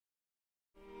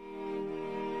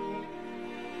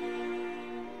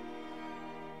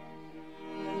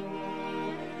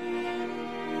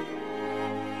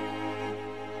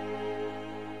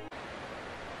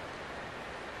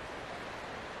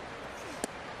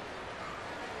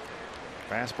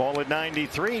Fastball at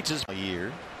 93 just a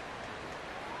year.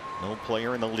 No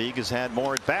player in the league has had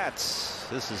more at bats.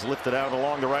 This is lifted out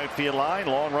along the right field line.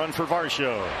 Long run for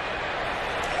Varsho.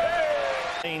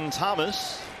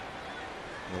 Thomas.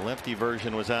 The lefty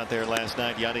version was out there last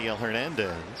night. Yadiel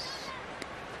Hernandez.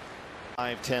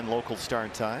 5:10 local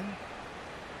start time.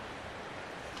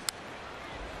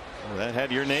 Oh, that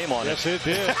had your name on it. Yes, it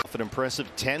did. An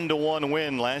impressive 10-1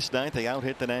 win last night. They out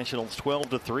hit the Nationals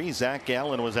 12-3. Zach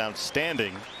Gallen was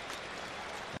outstanding.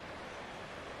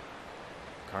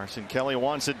 Carson Kelly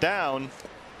wants it down.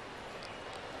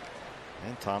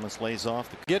 And Thomas lays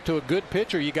off. Get to a good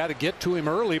pitcher, you got to get to him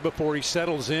early before he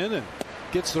settles in and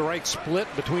gets the right split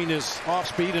between his off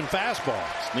speed and fastball.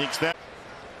 Sneaks that.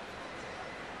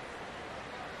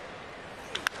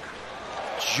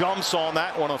 Jumps on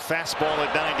that one, a fastball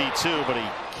at 92, but he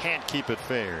can't keep it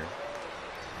fair.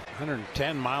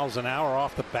 110 miles an hour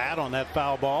off the bat on that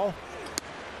foul ball.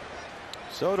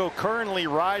 Soto currently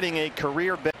riding a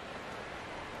career best.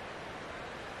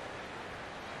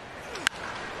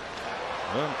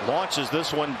 Launches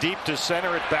this one deep to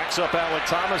center. It backs up Alec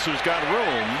Thomas, who's got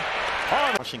room.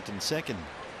 On Washington second.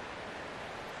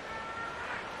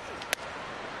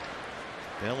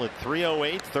 Bell at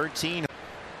 308, 13.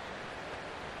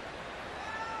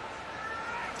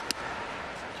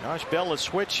 Josh Bell, a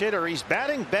switch hitter. He's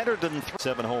batting better than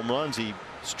 7 home runs. He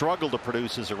struggled to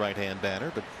produce as a right-hand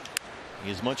batter, but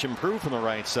he is much improved from the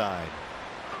right side,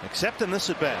 except in this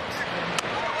at bat.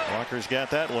 Walker's got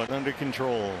that one under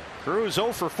control. Cruz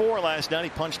 0 for 4 last night. He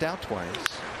punched out twice.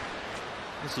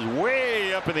 This is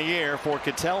way up in the air for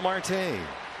Ketel Marte. And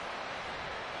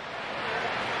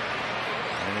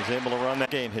he's able to run that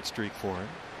game hit streak for him.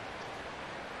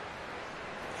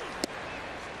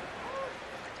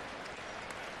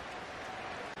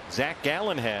 Zach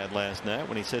Gallen had last night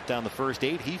when he set down the first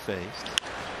 8 he faced.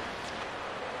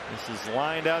 This is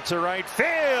lined out to right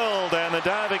field, and the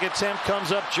diving attempt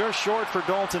comes up just short for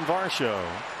Dalton Varsho.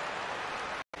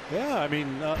 Yeah, I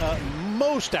mean,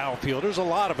 most outfielders, a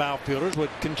lot of outfielders would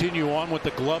continue on with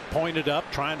the glove pointed up,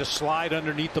 trying to slide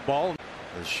underneath the ball.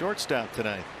 The shortstop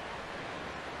tonight.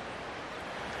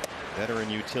 Veteran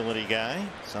utility guy,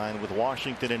 signed with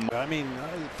Washington. And I mean,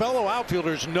 fellow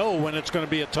outfielders know when it's going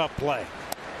to be a tough play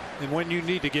and when you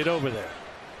need to get over there.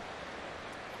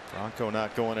 Bronco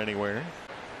not going anywhere.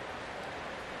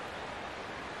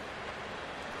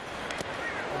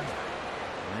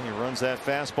 And he runs that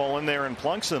fastball in there and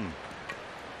plunks him.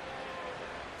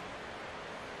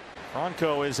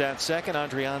 Bronco is at second.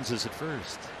 Adrianza is at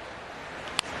first.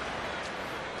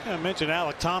 I mentioned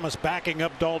Alec Thomas backing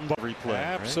up Dalton. Replay.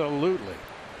 Absolutely.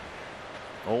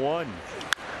 Right? 0-1.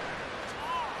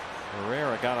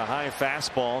 Herrera got a high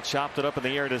fastball, chopped it up in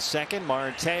the air to second.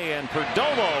 Marte and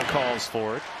Perdomo calls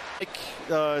for it.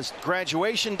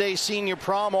 Graduation day, senior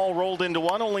prom, all rolled into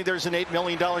one. Only there's an $8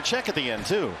 million check at the end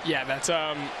too. Yeah, that's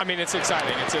I mean, it's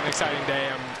exciting. It's an exciting day.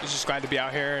 I'm just glad to be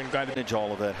out here and glad to manage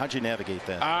all of that. How'd you navigate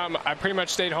that? I pretty much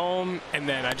stayed home and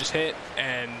then I just hit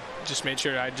and just made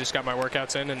sure I just got my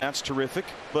workouts in. And that's terrific.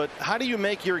 But how do you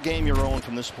make your game your own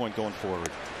from this point going forward?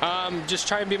 Just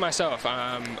try and be myself.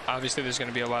 Obviously, there's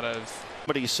going to be a lot of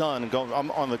somebody's son going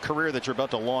on the career that you're about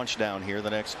to launch down here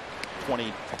the next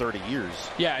 20-30 years.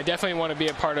 Yeah, I definitely want to be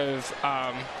a part of.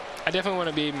 I definitely want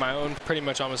to be my own, pretty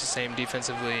much almost the same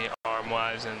defensively,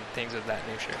 arm-wise, and things of that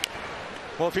nature.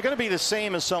 Well, if you're going to be the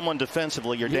same as someone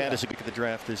defensively, your dad is a pick of the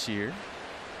draft this year.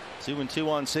 2-2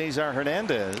 on Cesar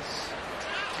Hernandez.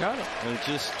 Got it. It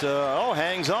just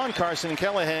hangs on. Carson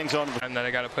Kelly hangs on. And that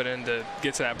I got to put in to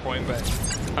get to that point, but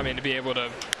I mean, to be able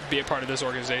to be a part of this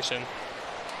organization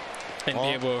and be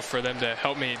able for them to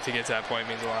help me to get to that point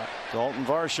means a lot. Dalton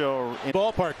Varsho.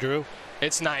 Ballpark, Drew.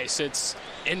 It's nice. It's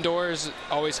indoors,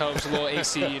 always helps, a little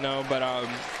AC, you know, but I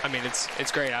mean,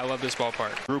 it's great. I love this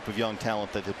ballpark. Group of young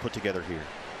talent that they put together here.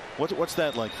 What's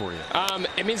that like for you?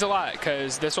 It means a lot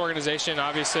because this organization,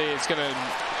 obviously, it's going to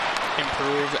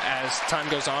improve as time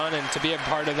goes on, and to be a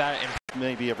part of that.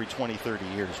 Maybe every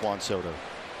 20-30 years, Juan Soto.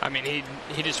 I mean,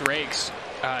 he just rakes.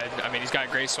 I mean, he's got a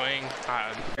great swing,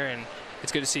 and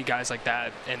it's good to see guys like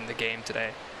that in the game today.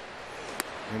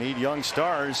 We need young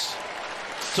stars.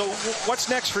 So what's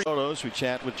next for photos? We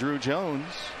chat with Drew Jones,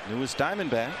 newest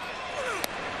Diamondback.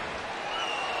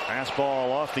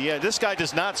 Fastball off the edge. This guy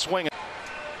does not swing.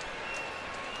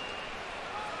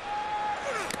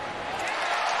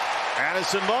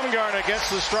 Madison Bumgarner gets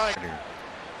the strike.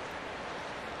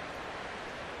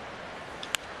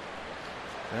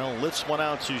 Well, lifts one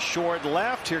out to short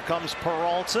left. Here comes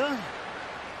Peralta.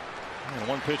 And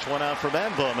one pitch went out for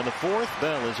Van Bum in the fourth.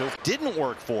 Bell is over. Didn't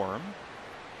work for him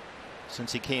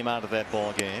since he came out of that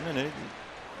ball game, and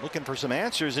looking for some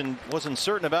answers and wasn't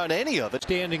certain about any of it.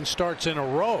 Standing starts in a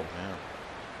row. Yeah.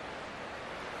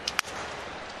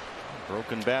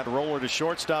 Broken bat roller to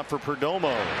shortstop for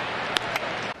Perdomo.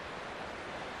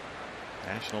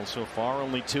 Nationals so far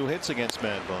only 2 hits against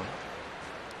Mad Bum.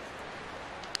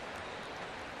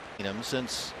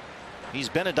 Since he's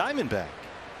been a Diamondback.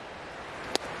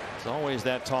 There's always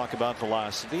that talk about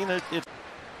velocity, and it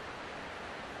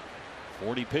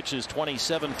 40 pitches,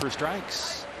 27 for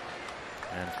strikes.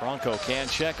 And Franco can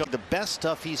check the best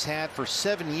stuff he's had for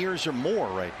 7 years or more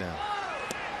right now.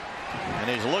 And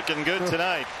he's looking good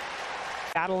tonight.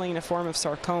 Battling a form of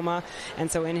sarcoma,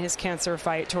 and so in his cancer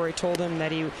fight, Torrey told him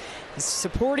that he is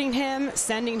supporting him,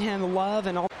 sending him love,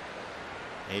 and all.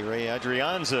 Ray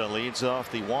Adrianza leads off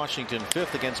the Washington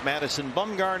 5th against Madison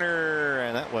Bumgarner,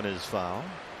 and that one is foul.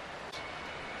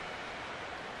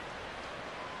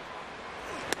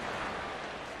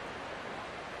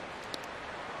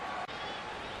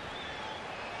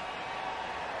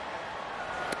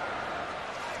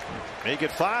 Make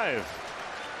it 5.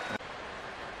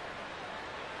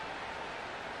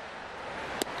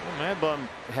 Well, Mad Bum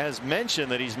has mentioned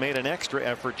that he's made an extra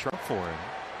effort for him.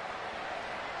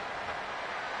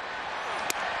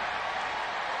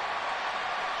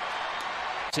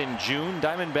 In June,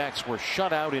 Diamondbacks were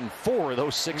shut out in 4 of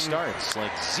those 6 starts,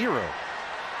 like 0.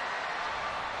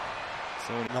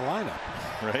 So In the lineup,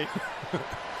 right?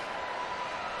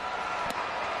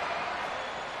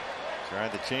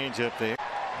 Tried the change up there.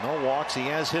 No walks. He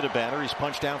has hit a batter. He's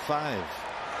punched out 5.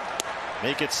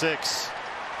 Make it 6.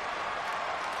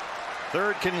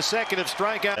 3rd consecutive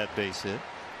strikeout. That base hit.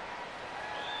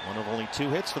 One of only 2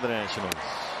 hits for the Nationals.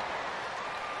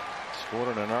 Scored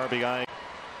on an RBI.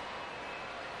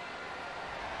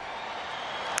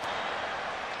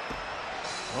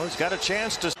 Oh, he's got a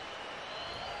chance to.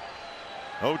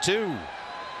 0-2.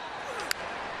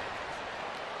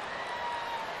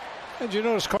 and you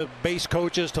notice the base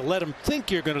coaches to let him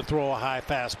think you're going to throw a high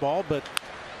fastball, but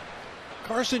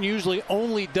Carson usually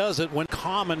only does it when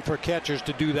common for catchers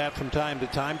to do that from time to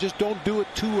time. Just don't do it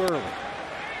too early.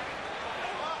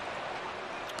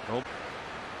 Nope.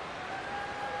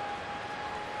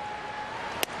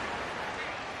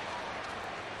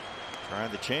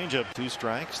 Trying the changeup, 2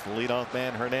 strikes. The leadoff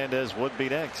man Hernandez would be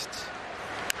next.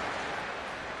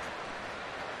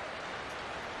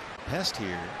 Pest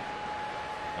here.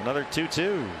 Another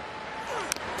 2-2. And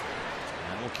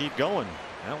we'll keep going.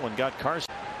 That one got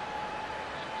Carson.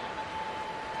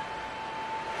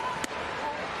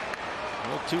 A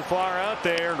little too far out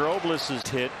there. Robles has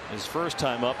hit his first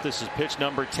time up. This is pitch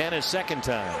number 10, his second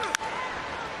time.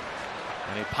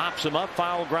 And he pops him up.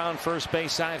 Foul ground first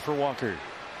base side for Walker.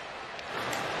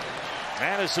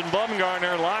 Madison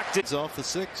Bumgarner locked it. He's off the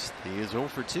 6th. He is 0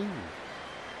 for 2.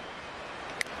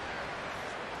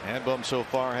 And Bum so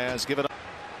far has given up.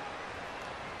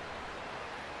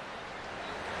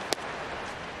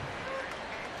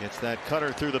 Gets that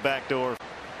cutter through the back door.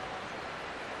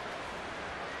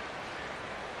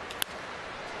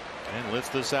 And lifts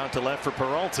this out to left for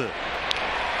Peralta.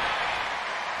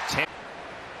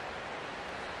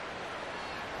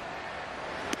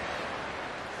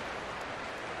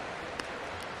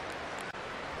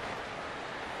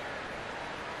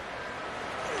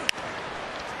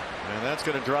 And that's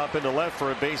going to drop into left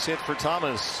for a base hit for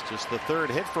Thomas. Just the 3rd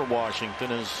hit for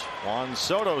Washington as Juan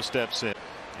Soto steps in.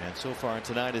 And so far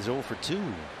tonight is 0 for 2.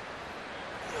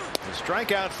 The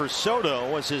strikeout for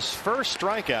Soto was his first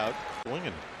strikeout.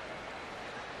 Swinging.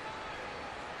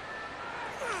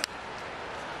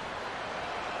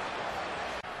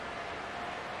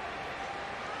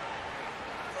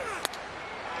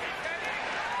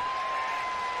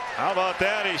 How about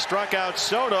that? He struck out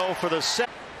Soto for the 2nd.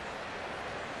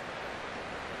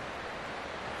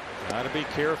 Got to be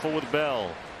careful with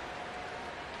Bell.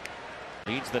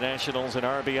 Leads the Nationals in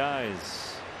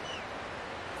RBIs.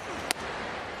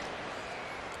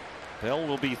 Bell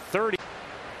will be 30.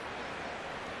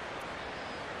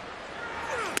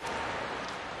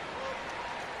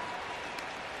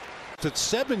 It's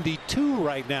 72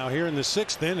 right now here in the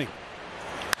 6th inning.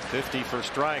 50 for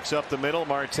strikes up the middle.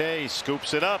 Marte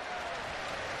scoops it up.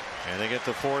 And they get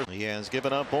the 4th. He has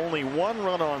given up only 1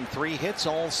 run on 3 hits,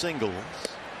 all singles.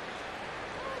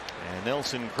 And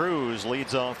Nelson Cruz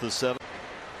leads off the 7th.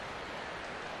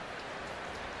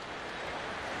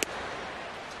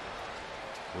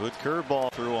 Good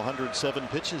curveball through 107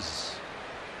 pitches.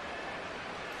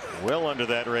 Well under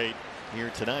that rate here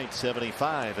tonight,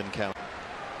 75 and count.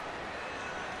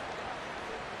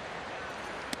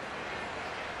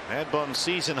 Mad Bum's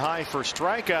season high for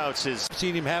strikeouts is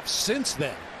seen him have since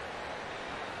then.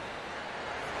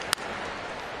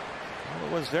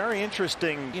 was very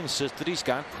interesting. He insists that he's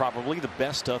got probably the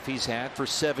best stuff he's had for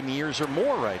 7 years or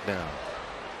more right now.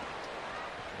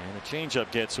 And the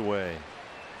changeup gets away.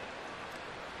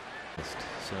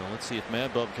 So let's see if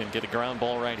Mad Bum can get a ground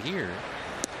ball right here.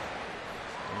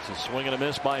 There's a swing and a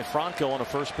miss by Franco on a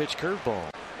first pitch curveball.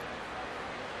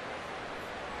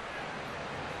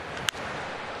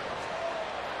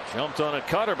 Jumped on a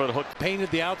cutter, but hooked. Painted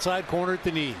the outside corner at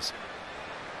the knees.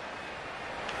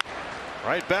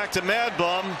 Right back to Mad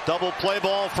Bum. Double play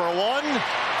ball for one.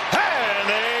 And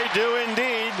they do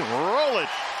indeed roll it.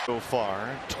 So far,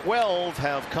 12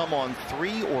 have come on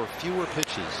 3 or fewer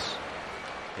pitches.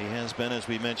 He has been, as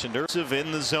we mentioned earlier,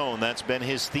 in the zone. That's been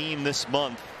his theme this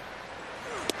month.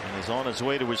 And is on his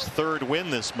way to his 3rd win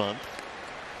this month.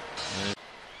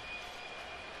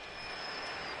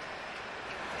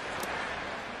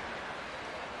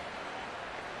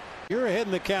 You're ahead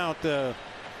in the count.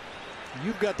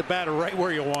 You've got the batter right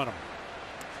where you want him.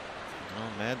 Well,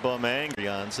 Mad Bum angry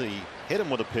on, so he hit him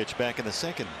with a pitch back in the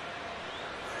 2nd.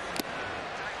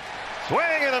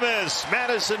 Swing and a miss.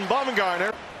 Madison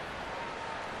Bumgarner.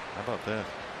 How about that?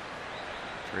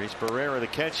 Trace Barrera, the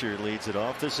catcher, leads it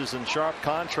off. This is in sharp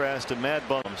contrast to Mad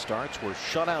Bum. Starts were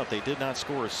shut out. They did not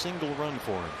score a single run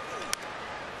for him.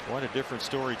 What a different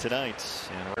story tonight.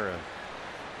 And Barrera.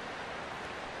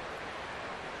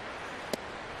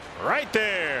 Right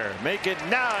there. Make it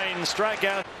 9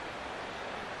 strikeout.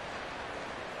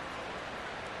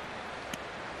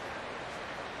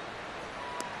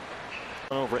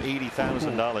 Over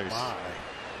 $80,000.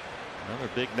 Another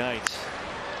big night.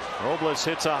 Robles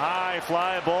hits a high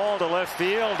fly ball to left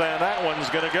field, and that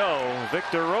one's going to go.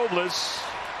 Victor Robles,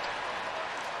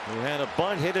 who had a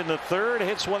bunt hit in the 3rd,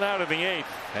 hits one out in the 8th,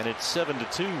 and it's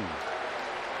 7-2.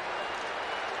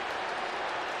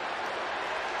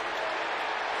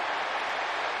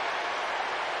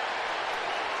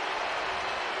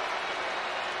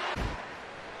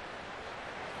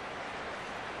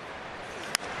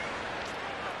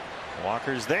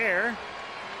 Walker's there.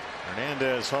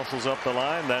 Hernandez hustles up the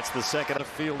line. That's the 2nd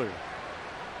fielder.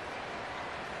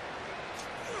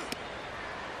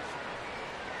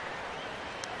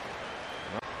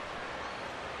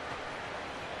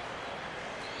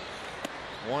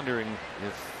 Wondering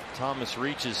if Thomas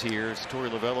reaches here. It's Torey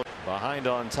Lovullo behind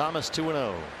on Thomas,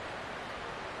 2-0.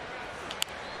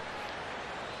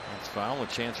 That's foul. A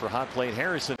chance for hot plate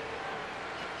Harrison.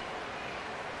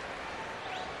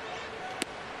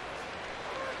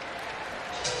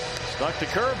 Stuck to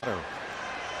curb.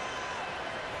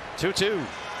 2-2.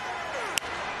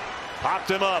 Popped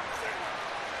him up.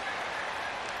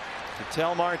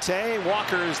 Ketel Marte.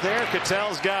 Walker is there.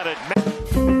 Ketel's got it.